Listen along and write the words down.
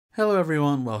Hello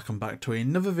everyone, welcome back to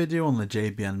another video on the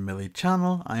JayBee Milly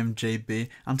channel. I am JayBee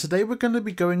and today we're going to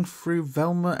be going through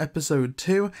Velma episode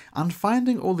 2 and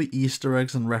finding all the Easter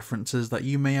eggs and references that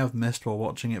you may have missed while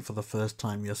watching it for the first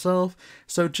time yourself.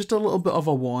 So just a little bit of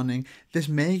a warning, this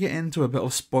may get into a bit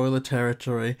of spoiler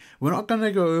territory. We're not going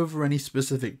to go over any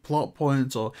specific plot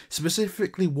points or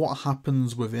specifically what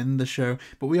happens within the show,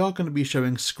 but we are going to be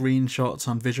showing screenshots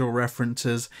and visual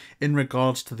references in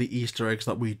regards to the Easter eggs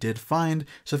that we did find.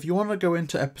 So if you want to go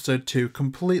into episode 2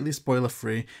 completely spoiler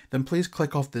free, then please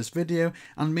click off this video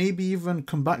and maybe even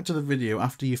come back to the video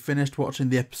after you've finished watching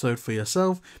the episode for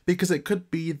yourself, because it could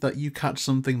be that you catch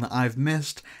something that I've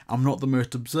missed. I'm not the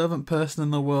most observant person in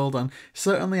the world, and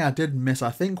certainly I did miss I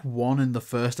think one in the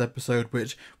first episode,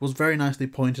 which was very nicely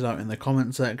pointed out in the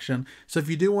comment section. So if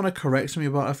you do want to correct me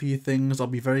about a few things, I'll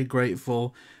be very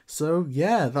grateful. So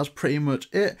yeah, that's pretty much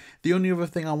it. The only other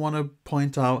thing I want to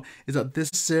point out is that this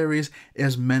series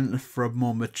is meant for a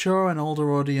more mature and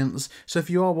older audience, so if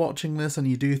you are watching this and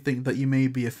you do think that you may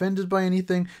be offended by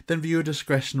anything, then viewer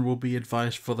discretion will be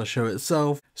advised for the show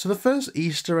itself. So the first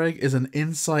Easter egg is an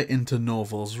insight into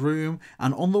Norval's room,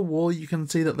 and on the wall you can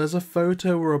see that there's a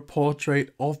photo or a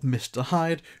portrait of Mr.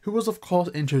 Hyde, who was of course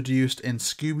introduced in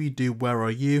Scooby-Doo Where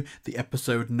Are You?, the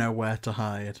episode Nowhere to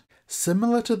Hide.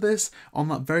 Similar to this, on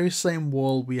that very same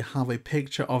wall we have a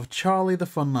picture of Charlie the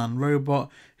Funland robot,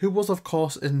 who was of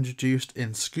course introduced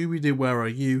in Scooby-Doo Where Are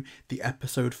You?, the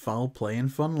episode Foul Play in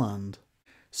Funland.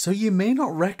 So you may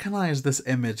not recognise this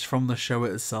image from the show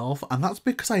itself, and that's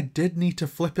because I did need to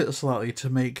flip it slightly to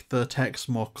make the text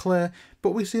more clear,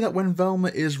 but we see that when Velma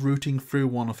is rooting through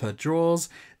one of her drawers,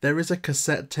 there is a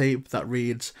cassette tape that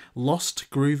reads "Lost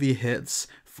Groovy Hits"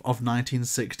 of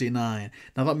 1969.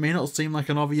 Now that may not seem like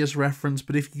an obvious reference,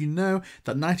 but if you know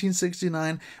that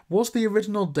 1969 was the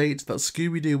original date that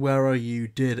Scooby-Doo Where Are You?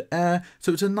 Did air,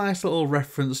 so it's a nice little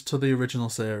reference to the original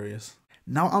series.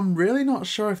 Now I'm really not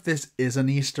sure if this is an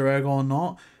Easter egg or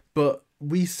not, but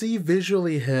we see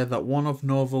visually here that one of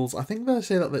Norval's, I think they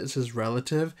say that it's his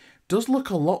relative, does look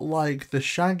a lot like the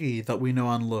Shaggy that we know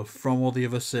and love from all the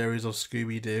other series of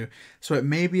Scooby-Doo. So it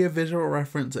may be a visual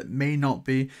reference, it may not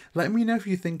be. Let me know if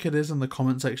you think it is in the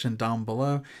comment section down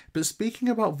below. But speaking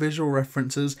about visual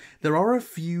references, there are a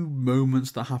few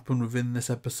moments that happen within this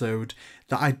episode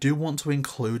that I do want to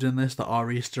include in this that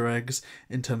are Easter eggs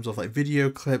in terms of like video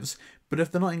clips. But if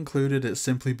they're not included, it's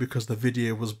simply because the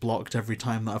video was blocked every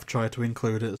time that I've tried to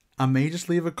include it. I may just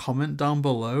leave a comment down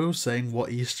below saying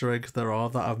what Easter eggs there are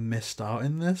that I've missed out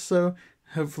in this, so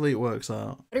hopefully it works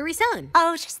out. What are we selling?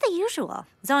 Oh, just the usual.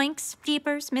 Zoinks,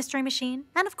 Jeepers, Mystery Machine,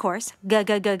 and of course,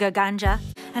 ganja.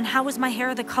 And how was my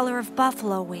hair the color of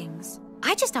buffalo wings?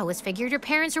 I just always figured your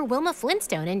parents were Wilma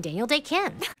Flintstone and Daniel Day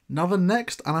Kim. Now the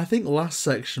next, and I think last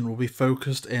section, will be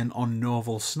focused in on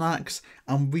Norval snacks,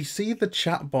 and we see the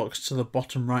chat box to the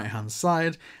bottom right hand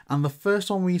side, and the first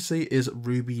one we see is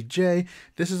Ruby J.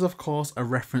 This is of course a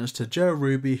reference to Joe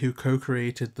Ruby, who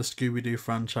co-created the Scooby-Doo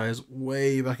franchise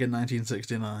way back in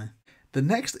 1969. The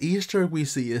next Easter egg we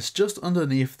see is just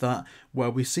underneath that, where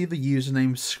we see the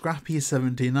username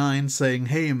Scrappy79 saying,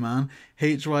 "Hey man,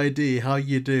 HYD, how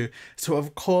you do?" So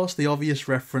of course the obvious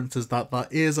reference is that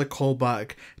that is a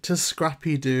callback to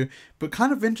Scrappy-Doo, but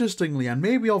kind of interestingly, and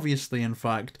maybe obviously in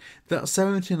fact, that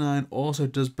 79 also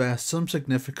does bear some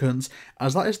significance,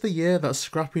 as that is the year that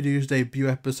Scrappy-Doo's debut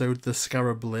episode The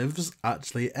Scarab Lives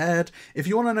actually aired. If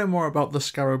you want to know more about The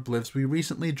Scarab Lives, we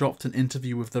recently dropped an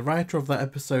interview with the writer of that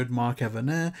episode, Mark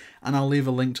Evanier, and I'll leave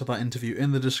a link to that interview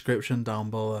in the description down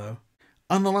below.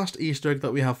 And the last Easter egg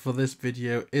that we have for this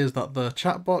video is that the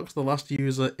chat box, the last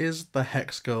user, is the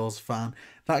Hex Girls fan.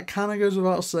 That kind of goes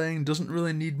without saying, doesn't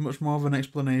really need much more of an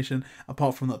explanation,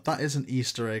 apart from that is an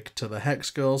Easter egg to the Hex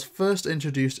Girls, first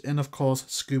introduced in of course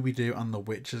Scooby-Doo and the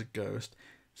Witch's Ghost.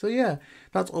 So yeah,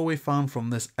 that's all we found from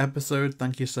this episode.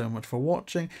 Thank you so much for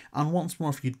watching, and once more,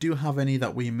 if you do have any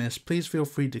that we missed, please feel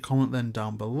free to comment them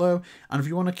down below, and if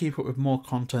you want to keep up with more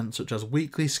content such as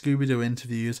weekly Scooby-Doo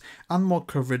interviews and more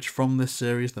coverage from this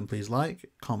series, then please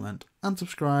like, comment and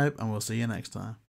subscribe, and we'll see you next time.